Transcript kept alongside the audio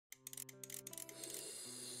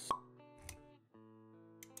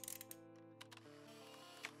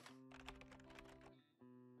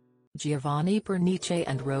Giovanni Pernice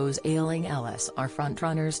and Rose Ayling-Ellis are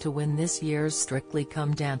frontrunners to win this year's Strictly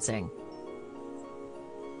Come Dancing.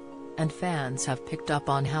 And fans have picked up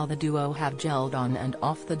on how the duo have gelled on and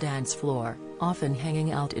off the dance floor, often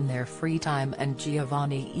hanging out in their free time, and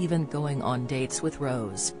Giovanni even going on dates with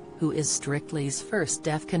Rose, who is Strictly's first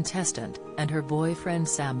deaf contestant, and her boyfriend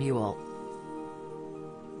Samuel.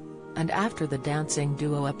 And after the dancing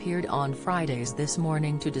duo appeared on Fridays this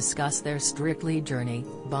morning to discuss their Strictly journey,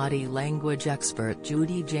 body language expert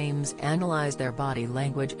Judy James analyzed their body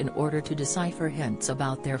language in order to decipher hints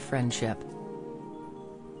about their friendship.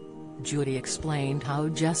 Judy explained how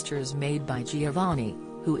gestures made by Giovanni,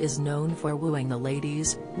 who is known for wooing the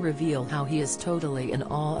ladies, reveal how he is totally in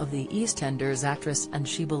awe of the EastEnders actress, and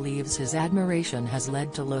she believes his admiration has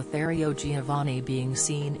led to Lothario Giovanni being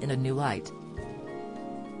seen in a new light.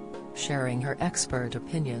 Sharing her expert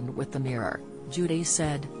opinion with The Mirror, Judy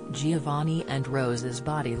said, "Giovanni and Rose's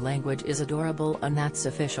body language is adorable, and that's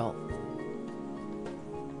official.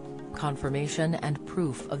 Confirmation and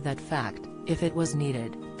proof of that fact, if it was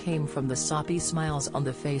needed, came from the soppy smiles on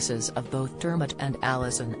the faces of both Dermot and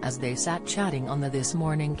Alison as they sat chatting on the This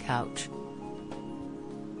Morning couch.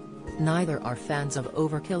 Neither are fans of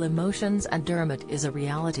overkill emotions, and Dermot is a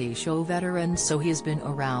reality show veteran, so he's been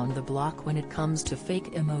around the block when it comes to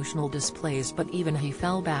fake emotional displays, but even he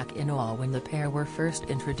fell back in awe when the pair were first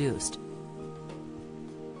introduced."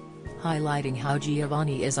 Highlighting how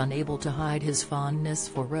Giovanni is unable to hide his fondness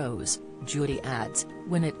for Rose, Judy adds,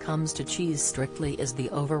 "When it comes to cheese, Strictly is the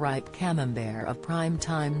overripe camembert of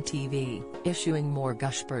primetime TV, issuing more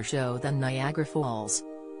gush per show than Niagara Falls."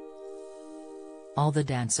 All the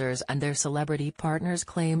dancers and their celebrity partners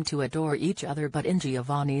claim to adore each other, but in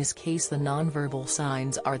Giovanni's case the nonverbal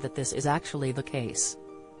signs are that this is actually the case.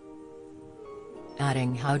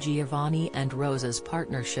 Adding how Giovanni and Rose's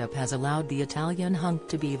partnership has allowed the Italian hunk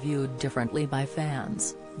to be viewed differently by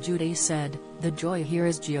fans, Judy said, "The joy here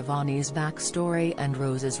is Giovanni's backstory and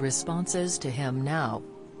Rose's responses to him now.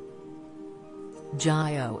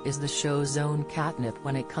 Gio is the show's own catnip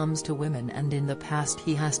when it comes to women, and in the past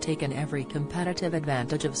he has taken every competitive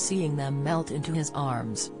advantage of seeing them melt into his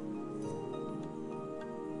arms.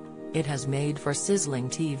 It has made for sizzling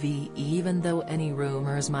TV, even though any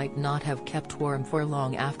rumors might not have kept warm for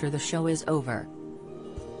long after the show is over.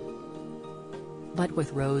 But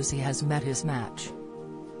with Rose he has met his match.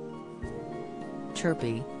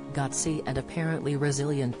 Chirpy, gutsy and apparently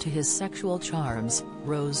resilient to his sexual charms,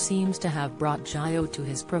 Rose seems to have brought Gio to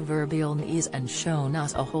his proverbial knees and shown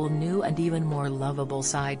us a whole new and even more lovable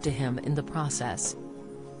side to him in the process."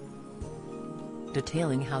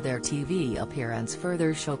 Detailing how their TV appearance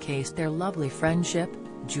further showcased their lovely friendship,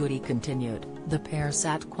 Judy continued, "The pair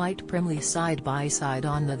sat quite primly side by side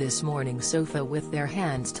on the This Morning sofa with their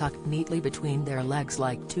hands tucked neatly between their legs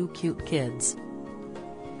like two cute kids.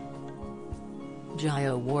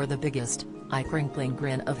 Gio wore the biggest, eye-crinkling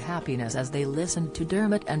grin of happiness as they listened to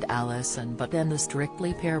Dermot and Alison, but then the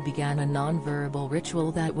Strictly pair began a non-verbal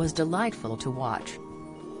ritual that was delightful to watch.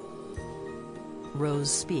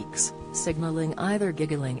 Rose speaks, signaling either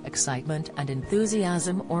giggling excitement and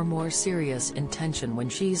enthusiasm or more serious intention when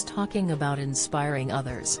she's talking about inspiring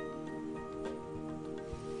others.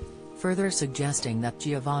 Further suggesting that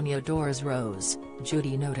Giovanni adores Rose,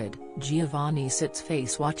 Judy noted, "Giovanni sits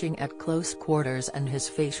face-watching at close quarters, and his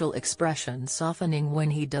facial expression softening when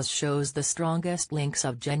he does shows the strongest links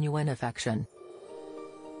of genuine affection.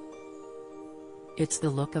 It's the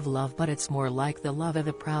look of love, but it's more like the love of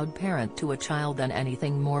a proud parent to a child than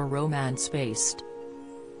anything more romance-based.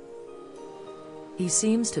 He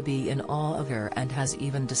seems to be in awe of her and has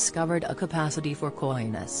even discovered a capacity for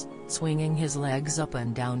coyness, swinging his legs up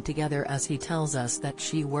and down together as he tells us that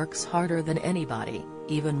she works harder than anybody,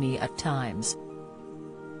 even me at times.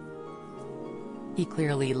 He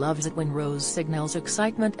clearly loves it when Rose signals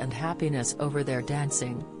excitement and happiness over their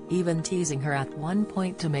dancing, even teasing her at one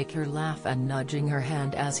point to make her laugh and nudging her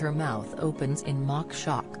hand as her mouth opens in mock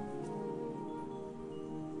shock.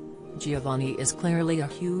 Giovanni is clearly a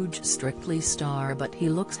huge Strictly star, but he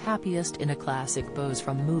looks happiest in a classic pose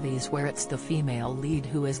from movies where it's the female lead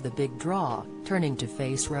who is the big draw, turning to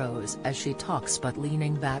face Rose as she talks but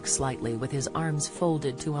leaning back slightly with his arms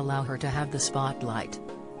folded to allow her to have the spotlight.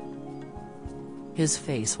 His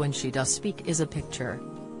face when she does speak is a picture.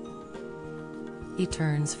 He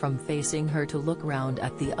turns from facing her to look round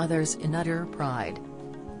at the others in utter pride."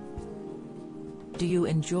 Do you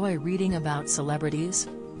enjoy reading about celebrities?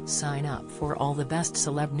 Sign up for all the best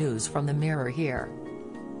celeb news from The Mirror here.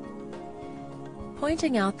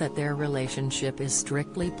 Pointing out that their relationship is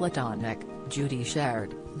strictly platonic, Judy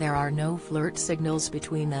shared, There are no flirt signals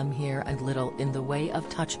between them here and little in the way of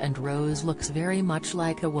touch, and Rose looks very much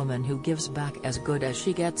like a woman who gives back as good as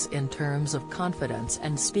she gets in terms of confidence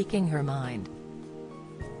and speaking her mind.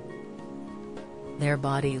 Their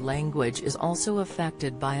body language is also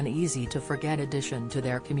affected by an easy-to-forget addition to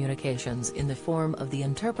their communications in the form of the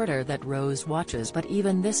interpreter that Rose watches, but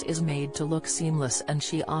even this is made to look seamless, and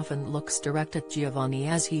she often looks direct at Giovanni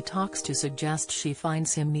as he talks to suggest she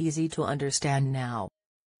finds him easy to understand now.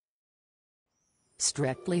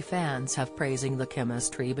 Strictly fans have praising the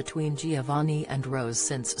chemistry between Giovanni and Rose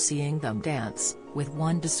since seeing them dance, with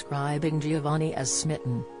one describing Giovanni as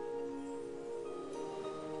smitten.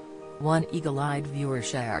 One eagle-eyed viewer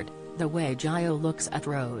shared, "The way Gio looks at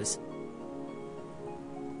Rose.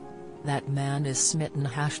 That man is smitten.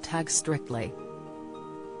 #strictly.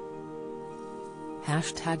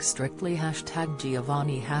 #strictly.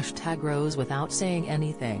 #Giovanni. #Rose." Without saying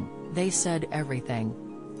anything, they said everything.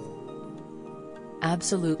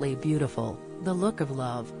 Absolutely beautiful, the look of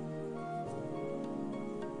love.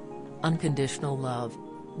 Unconditional love.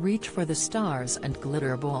 Reach for the stars and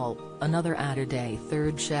glitter ball, another added. A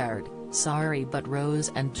third shared, "Sorry, but Rose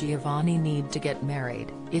and Giovanni need to get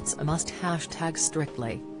married, it's a must."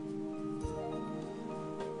 #strictly.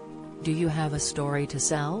 Do you have a story to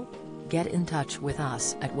sell? Get in touch with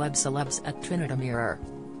us at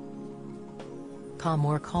webcelebs@trinitamirror.com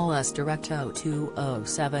or call us direct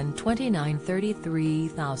 0207 29 33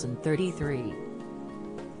 033.